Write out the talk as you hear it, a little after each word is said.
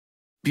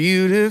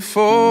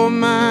Beautiful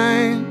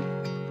mind,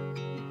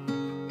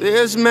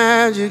 there's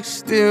magic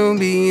still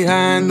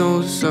behind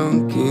those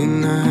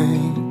sunken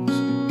eyes.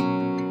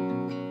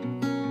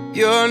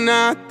 You're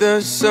not the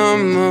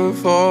sum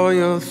of all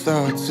your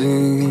thoughts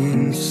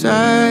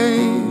inside.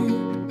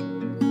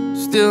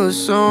 Still a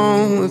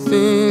song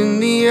within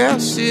the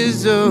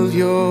ashes of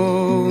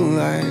your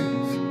life.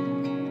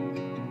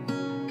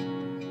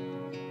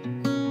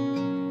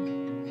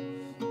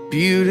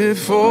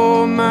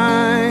 Beautiful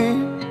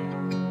mind,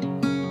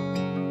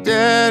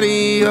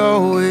 Daddy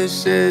always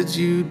said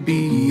you'd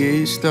be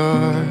a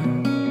star.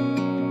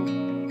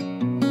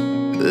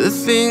 The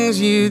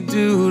things you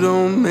do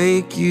don't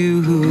make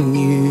you who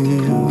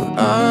you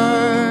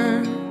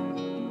are.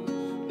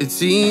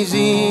 It's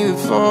easy to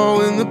fall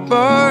when the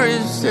bar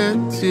is set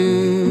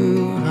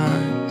too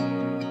high.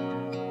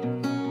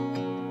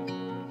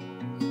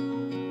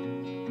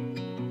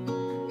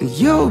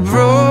 You're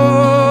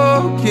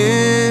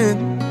broken,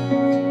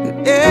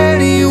 and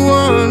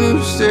anyone who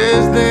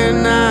says they're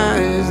not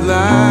is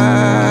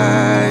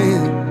lying.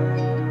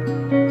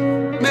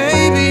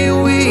 Maybe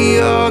we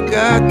all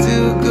got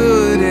too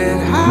good at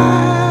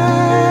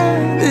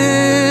hiding.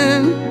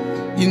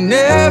 You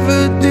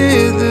never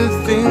did the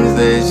things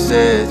they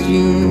said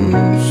you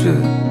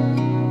should.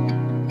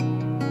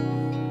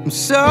 I'm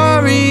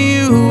sorry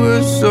you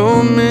were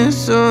so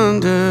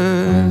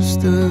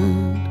misunderstood.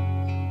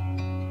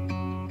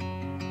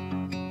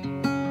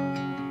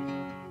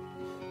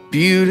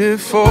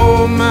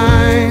 Beautiful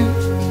mind,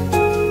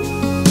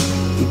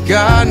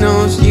 God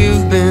knows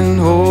you've been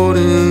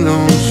holding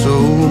on so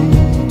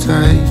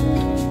tight.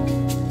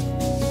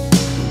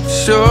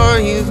 Sure,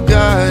 you've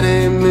got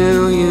a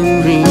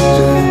million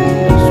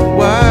reasons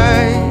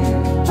why,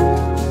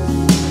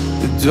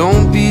 but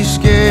don't be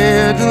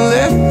scared to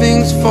let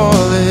things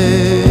fall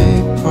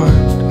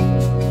apart.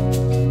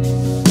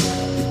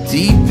 The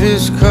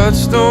deepest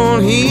cuts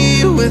don't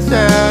heal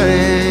without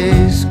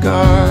a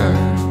scar.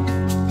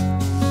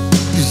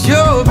 'Cause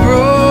you're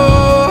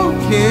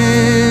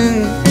broken,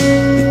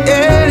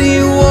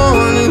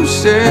 anyone who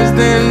says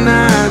they're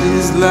not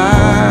is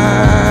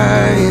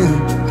lying.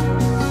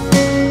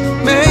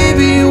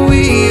 Maybe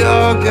we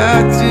all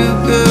got too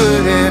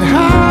good at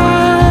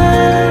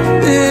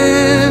hiding.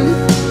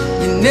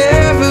 You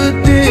never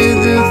did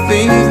the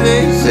things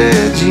they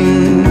said you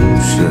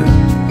should.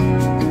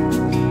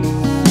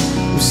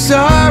 I'm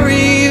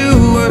sorry you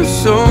were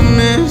so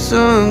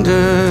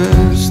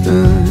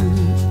misunderstood.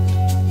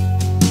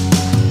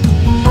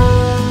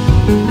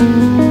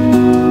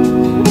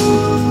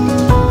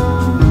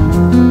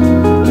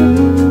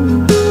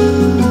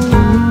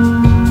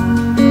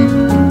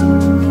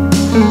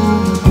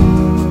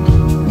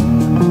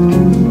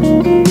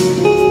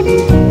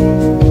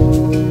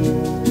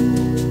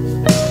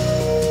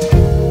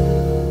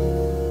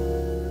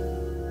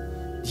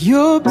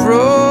 You're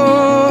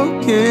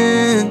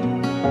broken,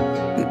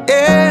 and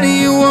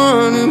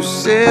anyone who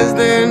says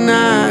they're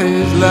not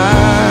is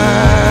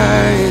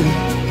lying.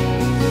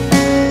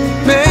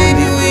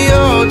 Maybe we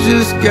all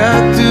just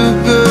got too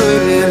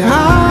good at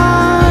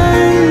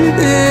hiding.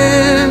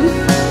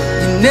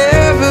 You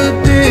never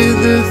did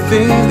the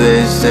things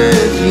they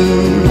said you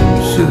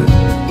should.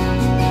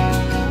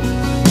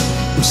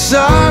 I'm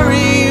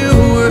sorry you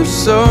were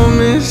so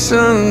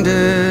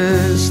misunderstood.